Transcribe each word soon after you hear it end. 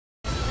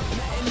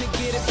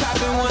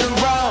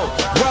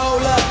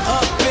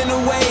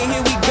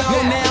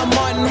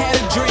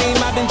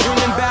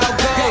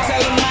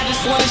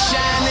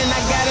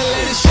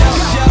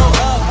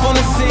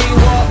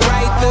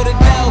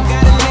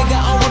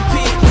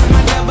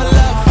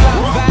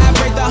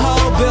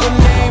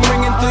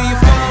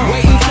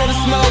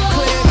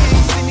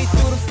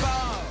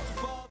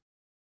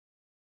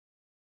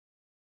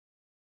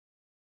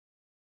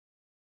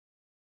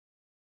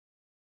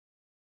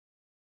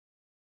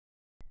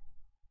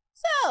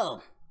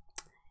So,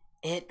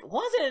 it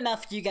wasn't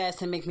enough for you guys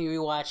to make me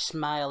rewatch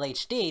Smile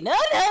HD. No!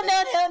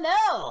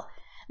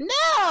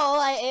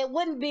 No, it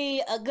wouldn't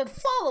be a good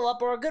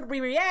follow-up or a good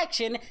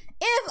re-reaction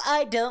if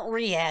I don't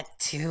react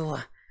to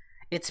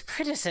its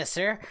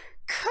predecessor,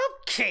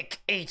 Cupcake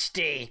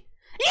HD.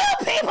 You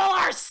people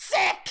are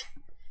sick!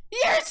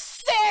 You're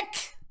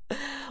sick!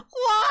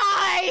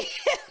 Why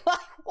am I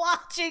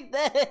watching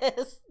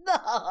this?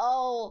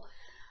 No!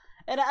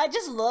 And I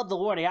just love the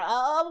warning.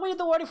 I'll read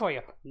the warning for you.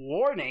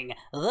 Warning: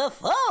 the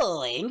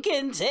following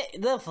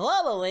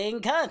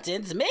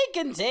contents may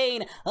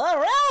contain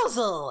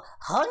arousal,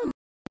 hunger,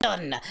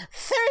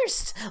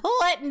 thirst,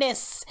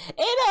 wetness,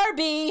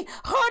 NRB,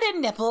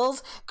 hardened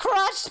nipples,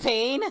 crotch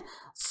pain,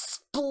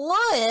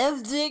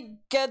 split,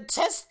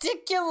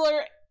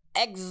 testicular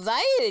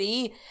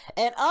anxiety,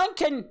 and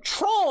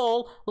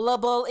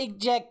uncontrollable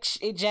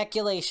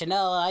ejaculation.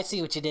 Oh, I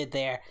see what you did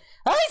there.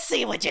 I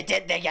see what you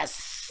did there, you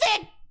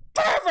sick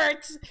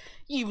perverts!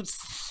 You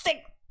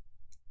sick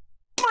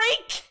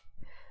freak!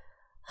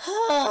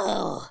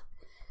 Oh,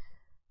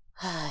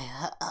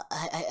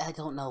 I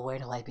don't know. Where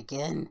do I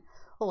begin?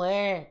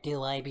 Where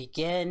do I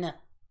begin?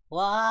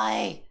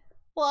 Why?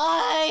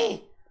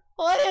 Why?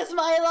 What is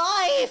my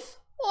life?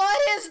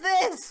 What is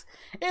this?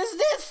 Is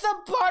this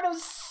some part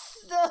of...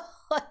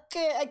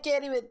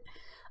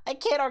 I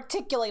can't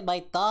articulate my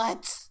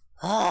thoughts.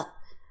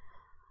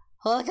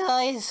 Well,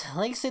 guys,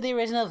 links to the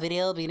original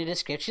video will be in the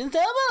description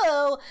down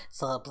below,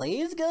 so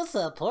please go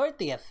support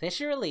the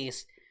official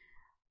release.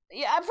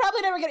 Yeah, I'm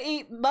probably never gonna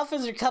eat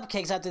muffins or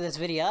cupcakes after this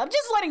video. I'm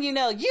just letting you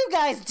know, you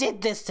guys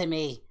did this to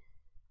me.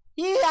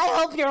 I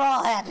hope you're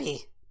all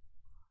happy.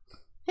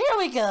 Here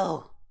we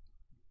go.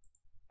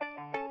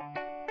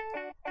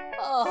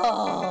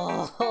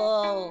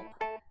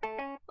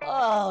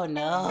 Oh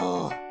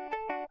no.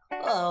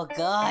 Oh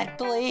God,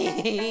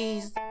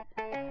 please.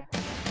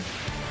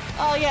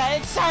 Oh yeah,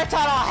 it starts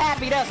out all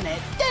happy, doesn't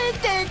it?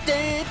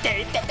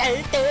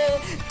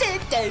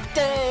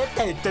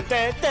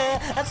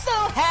 I'm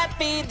so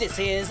happy, this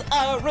is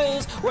a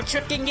ruse. We're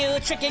tricking you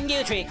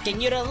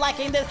to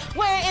liking this.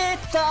 Where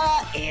it's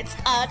a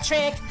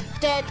trick.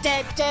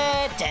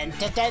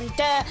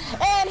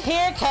 And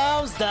here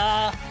comes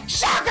the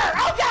shocker!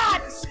 Oh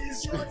God!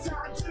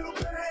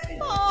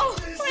 Oh,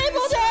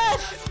 Rainbow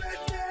Dash!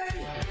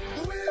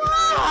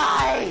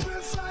 Why?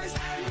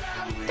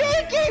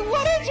 Pinky,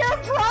 what is your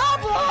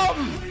problem?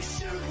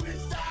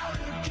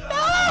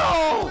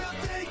 No!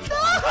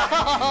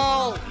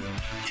 No!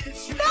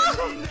 No!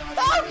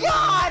 Oh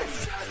God!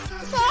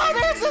 Oh,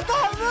 there's a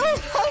come on!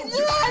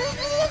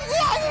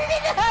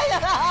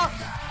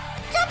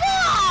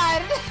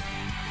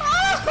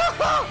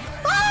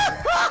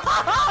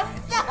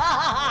 Oh!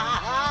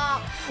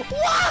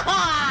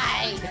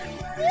 Why?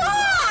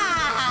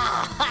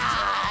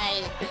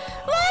 Why?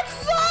 Let's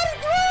not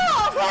grow!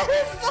 That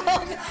is so...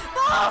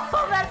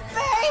 Oh, that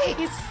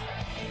face!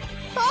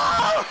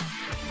 Oh!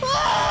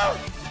 Oh!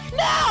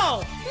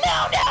 No! No!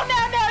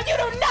 You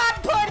do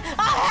not put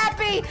a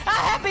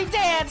happy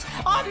dance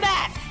on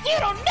that! You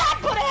do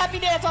not put a happy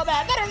dance on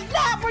that! That is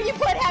not where you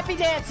put happy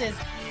dances!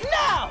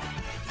 No!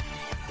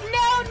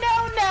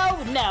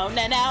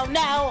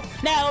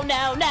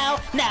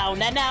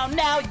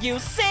 No, you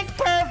sick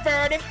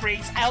perverted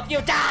freaks! I hope you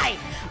die!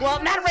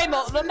 Well, not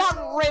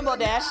Rainbow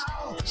Dash.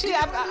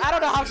 I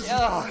don't know how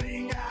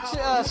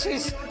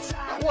she's...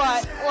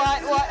 What?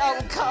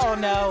 Oh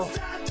no.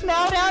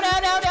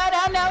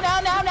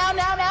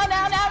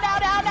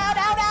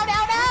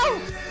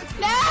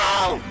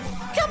 No!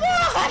 Come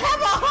on,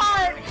 have a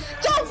heart!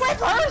 Don't rip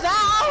hers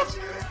out!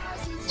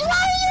 Why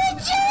are you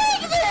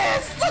doing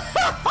this?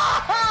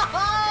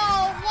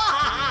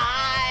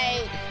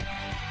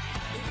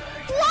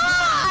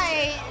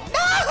 Why?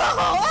 No!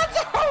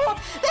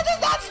 That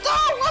does not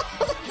stop!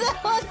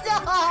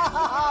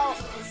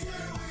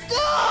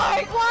 No!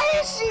 Why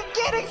is she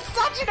getting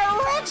such an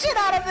erection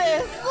out of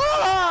this?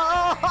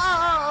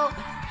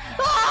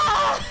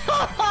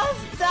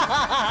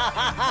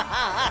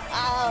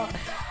 Stop!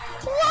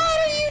 What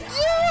are you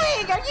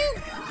doing? Are you...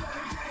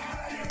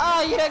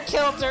 Oh, you done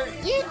killed her.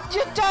 You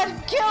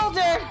done killed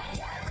her.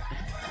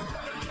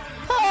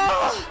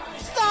 Oh,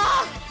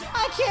 stop!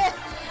 I can't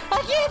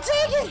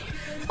take it.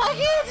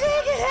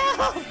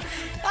 Help!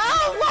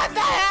 Oh, what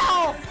the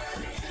hell?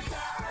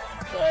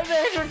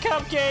 There's your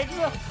cupcakes.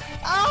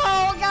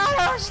 Oh God,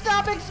 her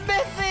stomach's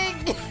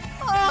missing.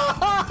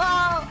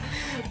 Oh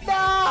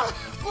no!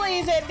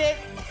 Please end it.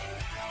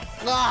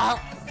 Oh,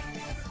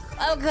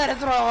 I'm gonna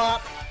throw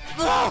up.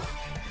 Oh,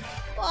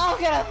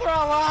 I'm gonna throw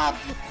up.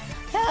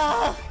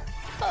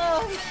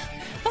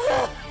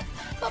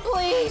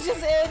 Please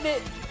just end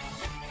it.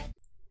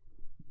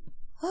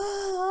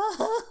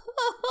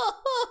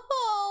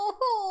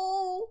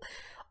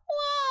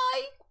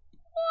 Why?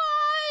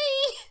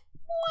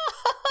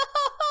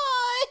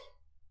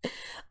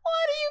 Why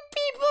do you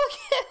people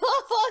get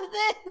off on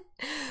this?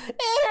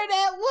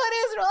 Internet, what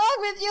is wrong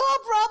with you? I'll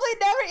probably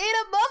never eat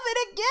a muffin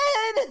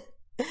again.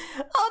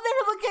 I'll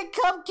never look at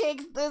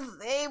cupcakes the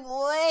same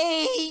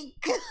way.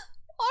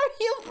 Are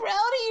you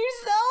proud of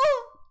yourself?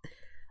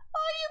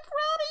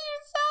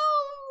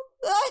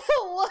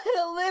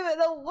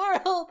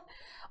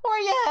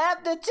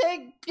 have to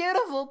take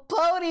beautiful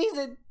ponies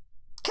and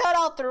cut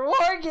out their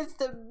organs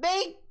to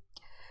make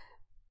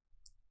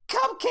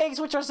cupcakes,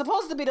 which are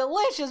supposed to be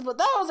delicious, but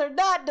those are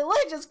not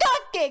delicious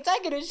cupcakes, I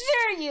can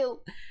assure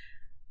you.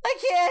 I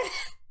can't.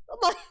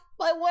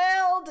 My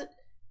world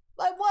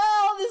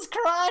is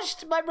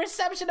crushed. My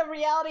perception of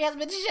reality has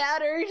been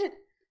shattered.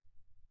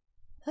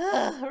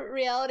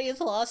 Reality is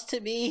lost to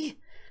me.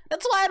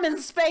 That's why I'm in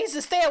space,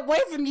 to stay away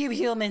from you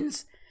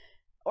humans.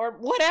 Or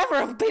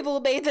whatever people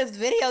who made this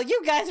video.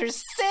 You guys are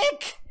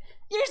sick.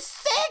 You're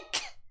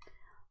sick.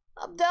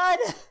 I'm done.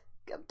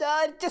 I'm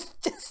done.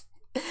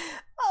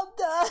 I'm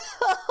done.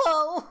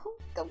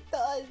 I'm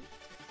done.